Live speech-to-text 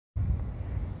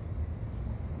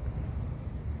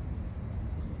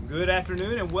Good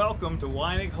afternoon and welcome to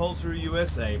Weinig Holz-Her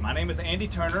USA. My name is Andy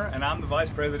Turner and I'm the Vice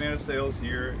President of Sales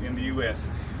here in the U.S.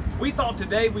 We thought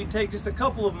today we'd take just a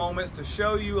couple of moments to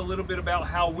show you a little bit about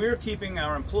how we're keeping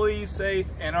our employees safe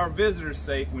and our visitors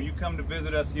safe when you come to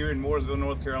visit us here in Mooresville,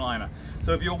 North Carolina.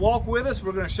 So if you'll walk with us,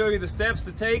 we're going to show you the steps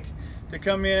to take to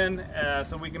come in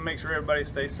so we can make sure everybody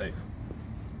stays safe.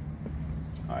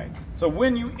 All right, so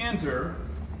when you enter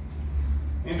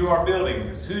into our building,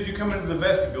 as soon as you come into the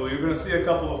vestibule, you're going to see a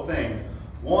couple of things.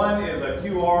 One is a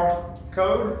QR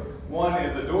code, one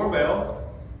is a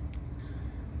doorbell.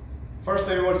 First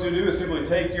thing we want you to do is simply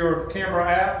take your camera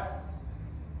app,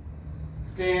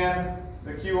 scan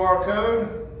the QR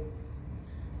code.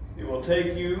 It will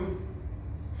take you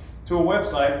to a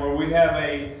website where we have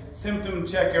a symptom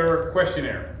checker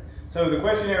questionnaire. So the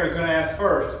questionnaire is going to ask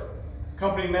first,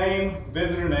 company name,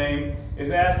 visitor name, is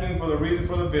asking for the reason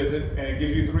for the visit, and it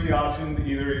gives you three options.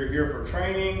 Either you're here for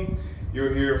training,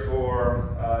 you're here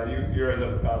for, you're as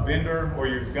a vendor, or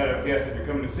you've got a guest that you're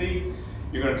coming to see.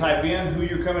 You're going to type in who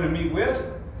you're coming to meet with,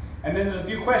 and then there's a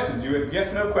few questions. You have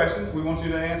yes, no questions. We want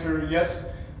you to answer yes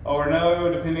or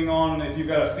no, depending on if you've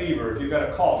got a fever, if you've got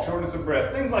a cough, shortness of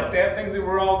breath, things like that, things that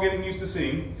we're all getting used to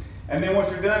seeing. And then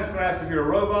once you're done, it's going to ask if you're a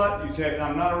robot. You check,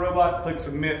 I'm not a robot, click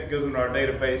submit, it goes into our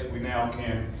database. We now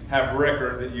can have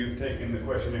record that you've taken the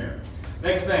questionnaire.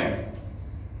 Next thing,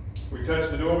 we touch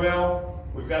the doorbell.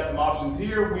 We've got some options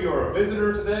here. We are a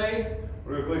visitor today.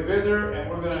 We're going to click visitor and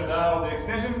we're going to dial the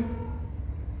extension.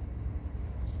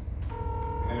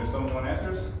 And if someone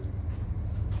answers.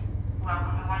 Welcome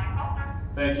to Weinig Holz-Her.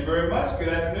 Thank you very much. Good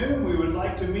afternoon. We would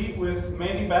like to meet with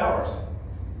Mandy Bowers.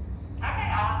 Okay,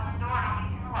 I'll open the door and I'll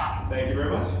meet you in the lobby. Thank you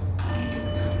very much.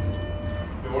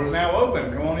 Door is now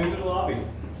open. Come on into the lobby.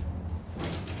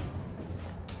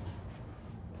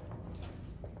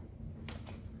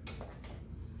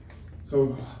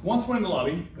 So once we're in the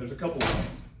lobby, there's a couple of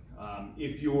things.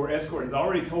 If your escort has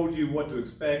already told you what to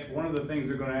expect, one of the things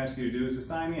they're going to ask you to do is to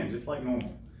sign in, just like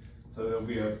normal. So there'll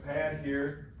be a pad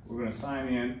here. We're going to sign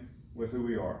in with who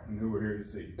we are and who we're here to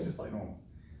see, just like normal.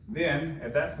 Then,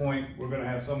 at that point, we're going to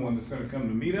have someone that's going to come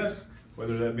to meet us,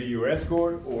 whether that be your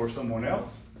escort or someone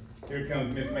else. Here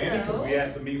comes Miss Mandy, because we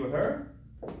asked to meet with her.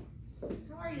 How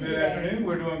are you Good today? afternoon.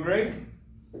 We're doing great.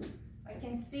 I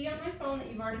can see on my phone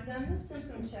that you've already done the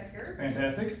symptom checker.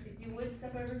 Fantastic. If you would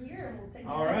step over here and we'll take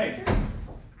All your right. temperature.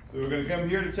 So we're going to come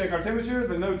here to check our temperature,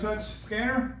 the no-touch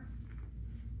scanner.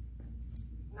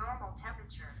 Normal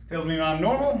temperature. Tells me I'm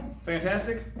normal.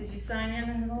 Fantastic. Did you sign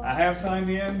in the I have signed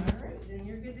in. All right, then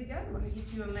you're good to go. Let me get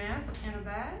you a mask and a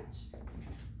badge.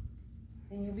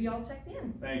 And you'll be all checked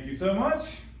in. Thank you so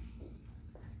much.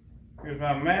 Here's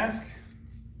my mask.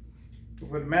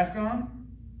 We'll put the mask on.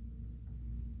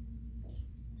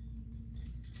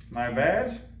 My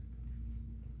badge.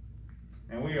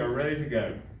 And we are ready to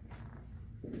go.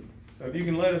 So if you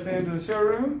can let us into the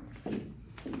showroom.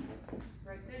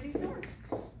 Right through these doors.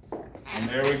 And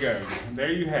there we go. And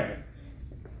there you have it.